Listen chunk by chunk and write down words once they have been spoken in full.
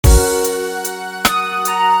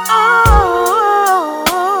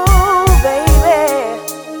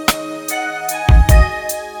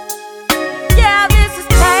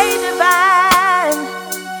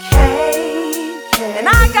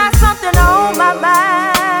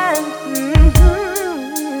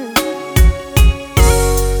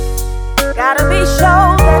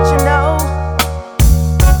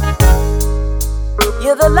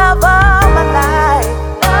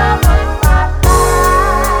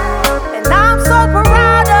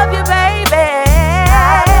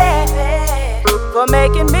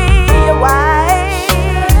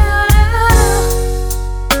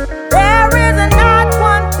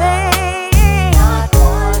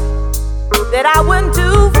that I wouldn't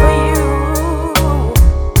do for you.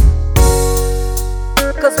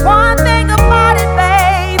 'Cause one thing about it,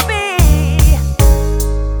 baby,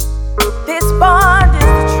 this bond is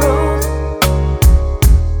the truth.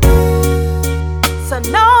 So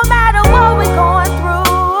no matter what we're going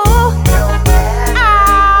through,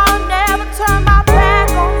 I'll never turn my back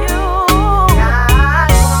on you.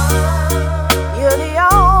 You're the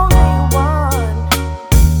only one.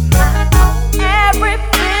 Every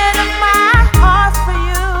bit of my heart's for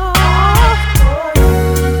you.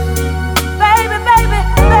 Baby, baby,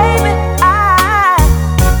 baby, I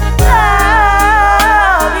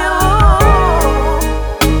love you.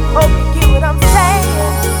 Hope you get what I'm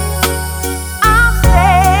saying. I'm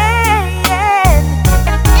saying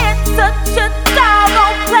it's such a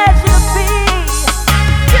doggone pleasure to be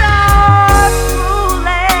yours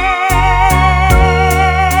truly.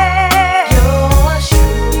 Yours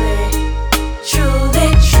truly, truly,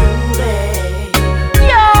 truly.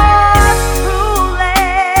 Yours truly.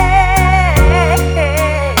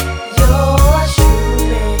 Yours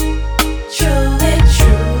truly, truly,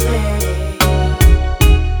 truly.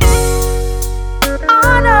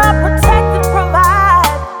 Honor, protect, and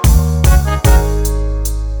provide.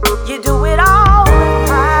 You do it all with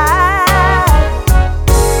pride.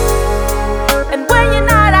 And when you're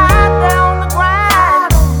not out there on the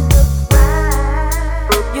grind,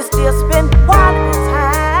 you still spend quality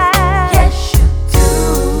time. Yes, you do.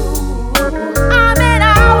 I'm in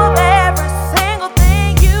awe of every single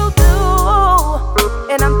thing you do.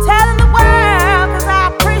 And I'm telling the world 'cause I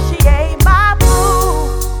appreciate my boo.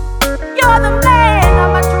 You're the man of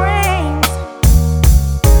my dreams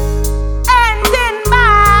and in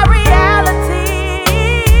my reality.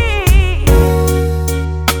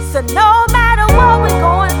 So no matter what we're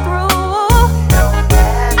going through,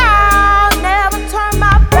 I'll never turn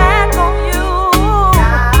my back on you.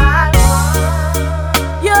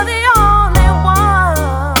 You're the only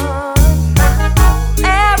one.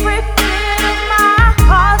 Every bit of my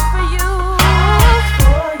heart's for you.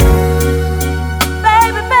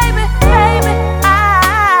 Baby, baby, baby, I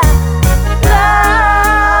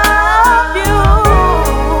love you.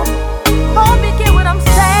 Hope you get what I'm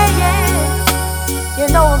saying. You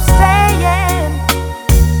know I'm saying.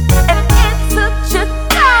 And it's such a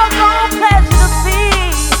doggone pleasure to be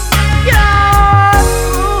yours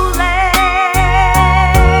truly.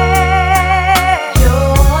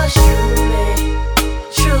 Yours truly,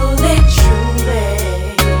 truly, truly.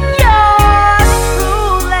 Yours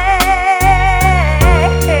truly.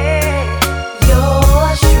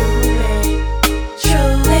 Yours truly,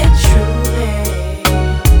 truly, truly.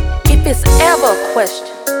 If it's ever a question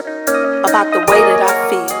about the way that I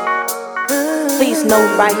feel, please know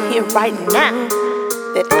right here, right now,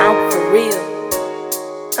 that I'm for real.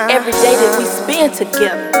 Every day that we spend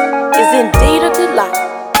together is indeed a delight.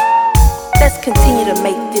 Let's continue to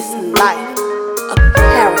make this life a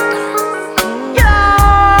paradise.